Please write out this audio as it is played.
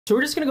So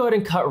we're just gonna go ahead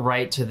and cut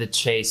right to the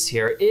chase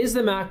here. Is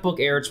the MacBook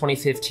Air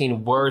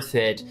 2015 worth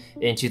it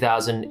in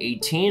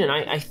 2018? And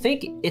I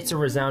think it's a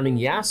resounding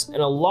yes,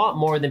 and a lot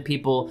more than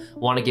people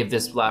wanna give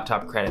this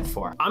laptop credit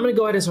for. I'm gonna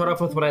go ahead and start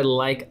off with what I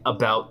like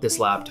about this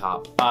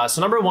laptop.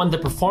 So number one, the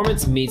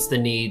performance meets the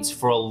needs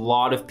for a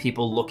lot of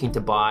people looking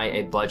to buy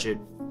a budget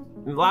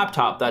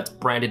laptop that's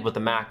branded with the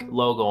Mac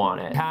logo on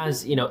it. It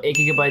has, 8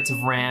 gigabytes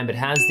of RAM, it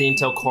has the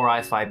Intel Core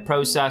i5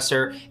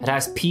 processor, it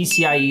has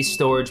PCIe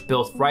storage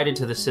built right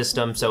into the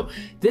system, so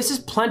this is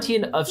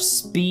plenty of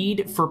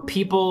speed for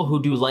people who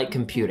do light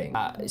computing.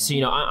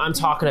 I'm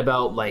talking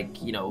about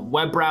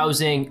web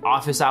browsing,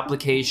 office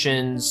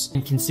applications,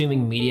 and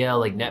consuming media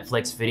like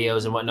Netflix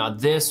videos and whatnot.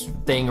 This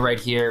thing right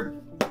here,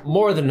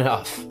 more than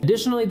enough.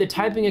 Additionally, the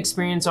typing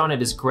experience on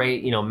it is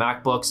great.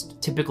 MacBooks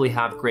typically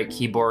have great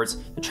keyboards.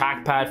 The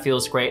trackpad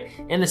feels great,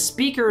 and the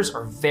speakers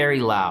are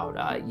very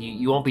loud.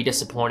 You won't be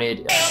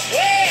disappointed.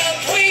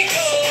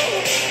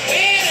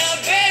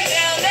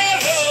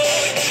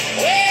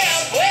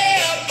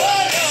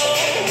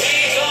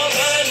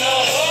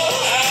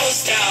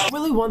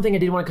 One thing I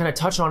did want to kind of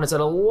touch on is that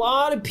a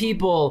lot of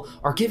people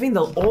are giving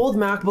the old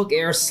MacBook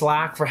Air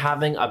slack for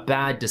having a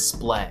bad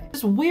display.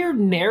 This weird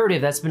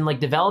narrative that's been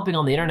developing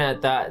on the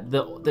internet that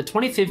the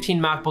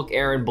 2015 MacBook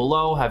Air and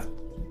below have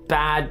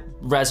bad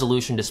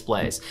resolution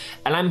displays.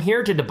 And I'm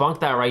here to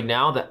debunk that right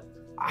now, that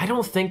I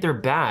don't think they're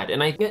bad.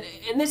 And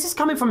this is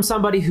coming from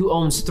somebody who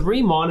owns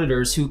 3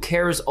 monitors, who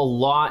cares a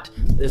lot,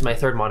 there's my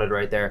 3rd monitor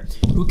right there,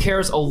 who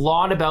cares a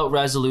lot about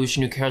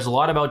resolution, who cares a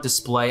lot about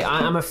display.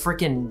 I'm a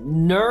freaking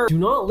nerd. Do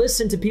not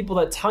listen to people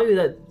that tell you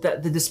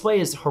that the display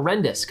is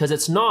horrendous, because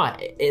it's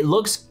not. It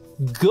looks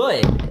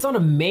good. It's not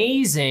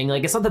amazing,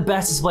 it's not the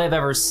best display I've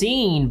ever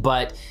seen,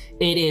 but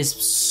it is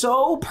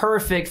so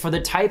perfect for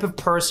the type of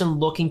person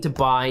looking to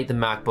buy the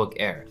MacBook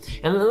Air.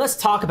 And let's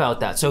talk about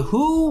that. So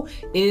who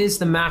is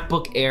the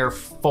MacBook Air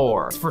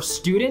for? It's for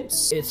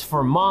students, it's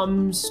for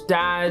moms,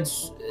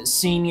 dads,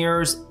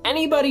 seniors,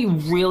 anybody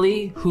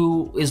really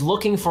who is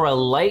looking for a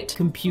light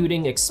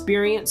computing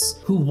experience,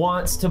 who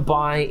wants to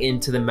buy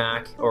into the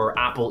Mac or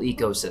Apple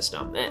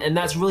ecosystem. And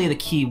that's really the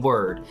key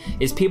word,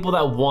 is people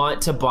that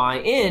want to buy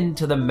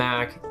into the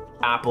Mac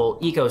Apple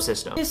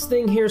ecosystem. This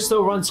thing here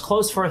still runs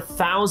close for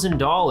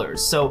 $1,000.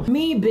 So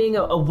me being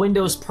a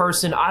Windows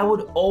person, I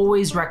would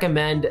always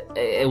recommend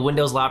a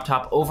Windows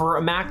laptop over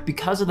a Mac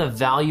because of the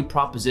value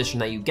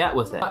proposition that you get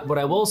with it. What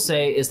I will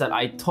say is that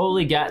I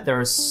totally get there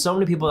are so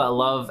many people that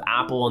love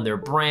Apple and their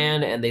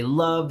brand, and they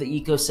love the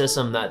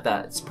ecosystem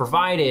that's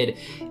provided.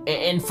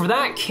 And for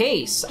that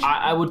case,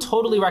 I would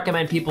totally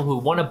recommend people who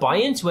want to buy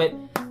into it,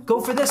 go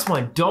for this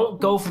one.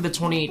 Don't go for the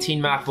 2018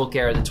 MacBook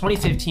Air. The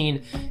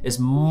 2015 is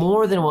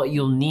more than what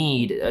you'll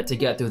need to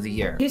get through the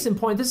year. Case in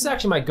point, this is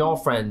actually my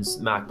girlfriend's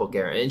MacBook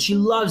Air, and she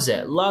loves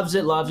it, loves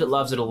it, loves it,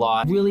 loves it a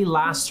lot. Really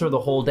lasts her the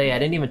whole day. I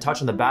didn't even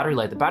touch on the battery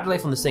life. The battery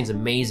life on this thing's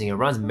amazing. It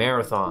runs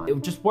marathon.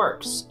 It just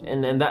works.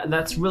 And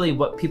that's really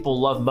what people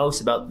love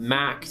most about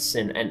Macs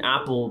and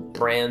Apple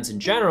brands in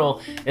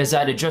general, is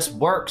that it just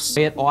works.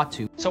 It ought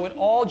to. So it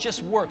all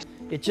just works.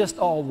 It just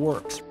all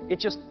works. It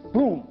just,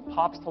 boom,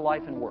 pops to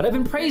life and works. But I've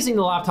been praising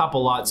the laptop a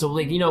lot, so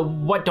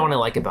what don't I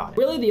like about it?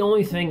 Really, the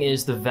only thing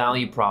is the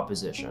value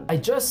proposition. I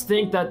just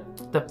think that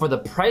for the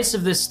price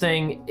of this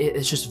thing,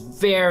 it's just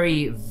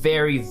very,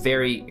 very,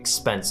 very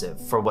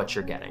expensive for what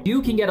you're getting.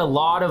 You can get a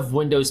lot of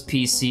Windows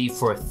PC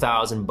for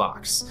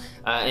 $1,000.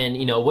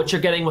 And what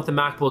you're getting with the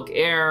MacBook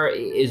Air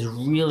is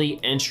really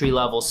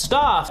entry-level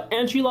stuff.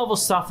 Entry-level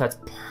stuff that's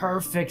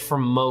perfect for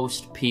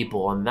most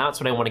people, and that's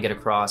what I want to get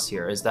across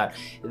here, is that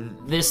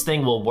this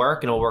thing will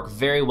work, and it'll work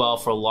very well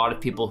for a lot of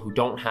people who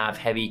don't have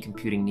heavy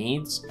computing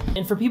needs.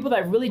 And for people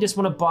that really just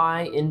want to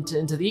buy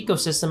into the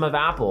ecosystem of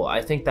Apple,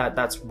 I think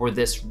that's where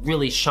this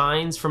really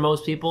shines for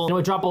most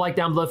people. Drop a like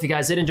down below if you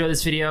guys did enjoy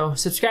this video.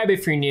 Subscribe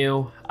if you're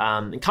new.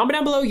 And comment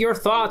down below your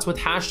thoughts with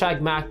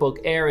hashtag MacBook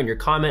Air in your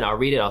comment. I'll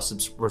read it, I'll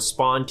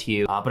respond to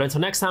you. But until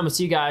next time, I'll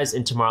see you guys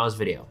in tomorrow's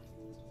video.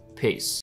 Peace.